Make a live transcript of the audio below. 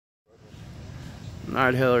All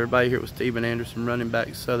right, hello everybody. Here with Steven Anderson, running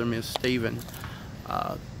back, Southern Miss. Steven,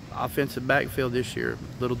 offensive backfield this year,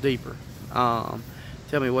 a little deeper. Tell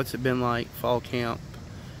me, what's it been like fall camp,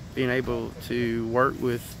 being able to work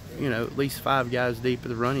with, you know, at least 5 guys deep at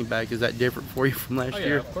the running back? Is that different for you from last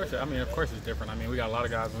year? Of course. Of course it's different. I mean, we got a lot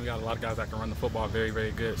of guys, and we got a lot of guys that can run the football very,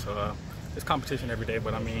 very good. So it's competition every day.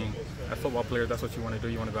 But I mean, as football players, that's what you want to do.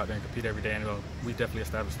 You want to go out there and compete every day, and we definitely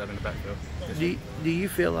established that in the backfield. Do you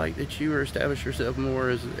feel like that you establish yourself more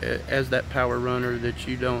as that power runner, that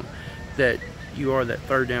you are that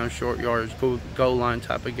third down, short yardage, goal line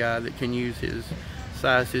type of guy that can use his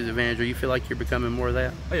size to his advantage? Or you feel like you're becoming more of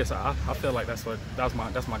that? Oh yes, I feel like that's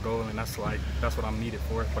my goal, and that's what I'm needed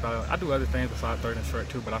for. But I do other things besides third and short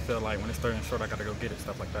too. But I feel like when it's third and short, I got to go get it,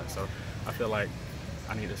 stuff like that. So I feel like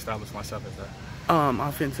I need to establish myself as that.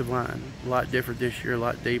 Offensive line, a lot different this year, a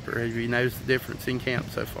lot deeper. Have you noticed the difference in camp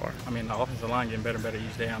so far? I mean, the offensive line getting better and better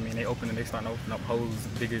each day. I mean, they starting to open up holes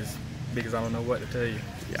big as I don't know what to tell you.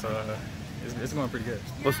 Yeah. So it's going pretty good.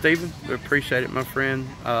 Well, Steven, we appreciate it, my friend.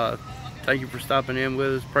 Thank you for stopping in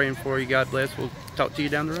with us. Praying for you. God bless. We'll talk to you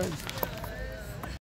down the road.